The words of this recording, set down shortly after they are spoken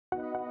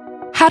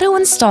How to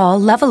install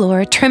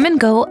LEVOLOR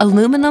Trim+Go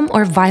aluminum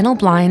or vinyl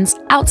blinds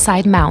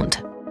outside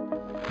mount.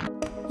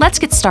 Let's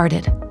get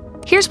started.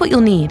 Here's what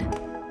you'll need: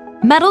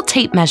 metal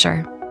tape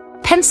measure,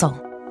 pencil,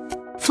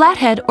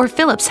 flathead or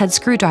Phillips head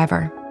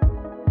screwdriver,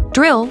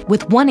 drill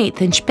with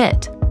 1/8 inch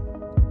bit,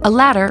 a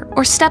ladder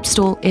or step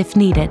stool if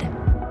needed.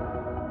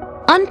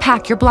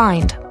 Unpack your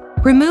blind.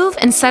 Remove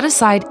and set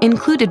aside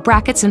included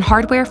brackets and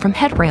hardware from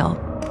headrail.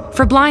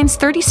 For blinds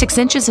 36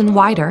 inches and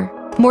wider,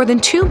 more than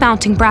 2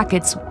 mounting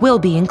brackets will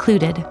be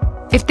included.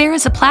 If there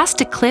is a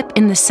plastic clip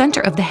in the center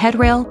of the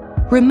headrail,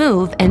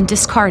 remove and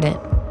discard it.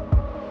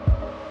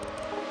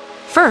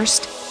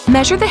 First,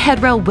 measure the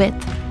headrail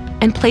width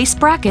and place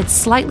brackets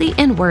slightly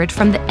inward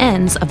from the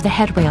ends of the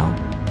headrail.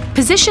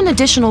 Position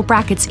additional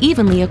brackets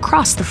evenly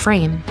across the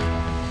frame.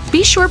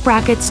 Be sure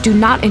brackets do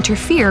not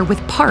interfere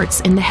with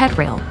parts in the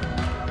headrail.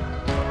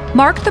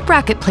 Mark the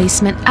bracket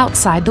placement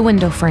outside the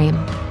window frame.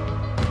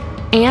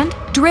 And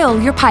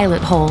drill your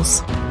pilot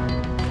holes.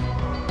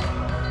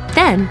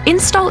 Then,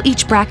 install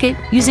each bracket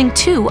using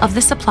 2 of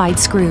the supplied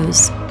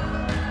screws.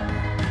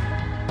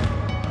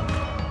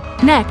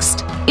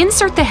 Next,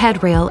 insert the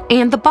headrail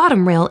and the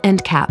bottom rail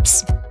end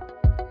caps.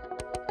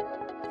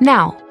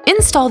 Now,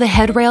 install the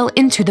headrail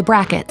into the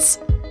brackets.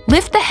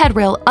 Lift the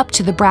headrail up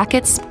to the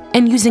brackets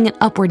and using an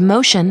upward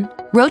motion,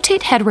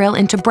 rotate headrail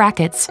into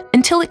brackets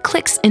until it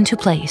clicks into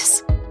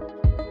place.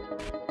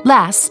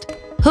 Last,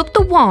 hook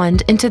the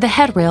wand into the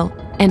headrail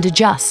and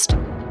adjust.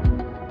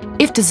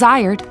 If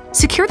desired,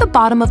 secure the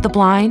bottom of the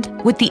blind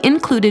with the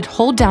included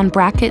hold-down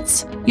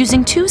brackets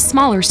using 2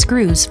 smaller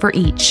screws for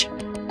each.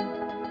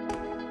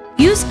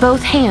 Use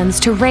both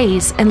hands to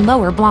raise and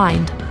lower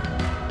blind.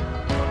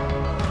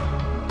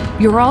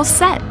 You're all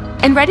set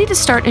and ready to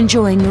start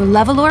enjoying your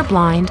LEVOLOR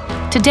blind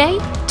today,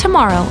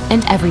 tomorrow,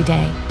 and every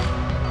day.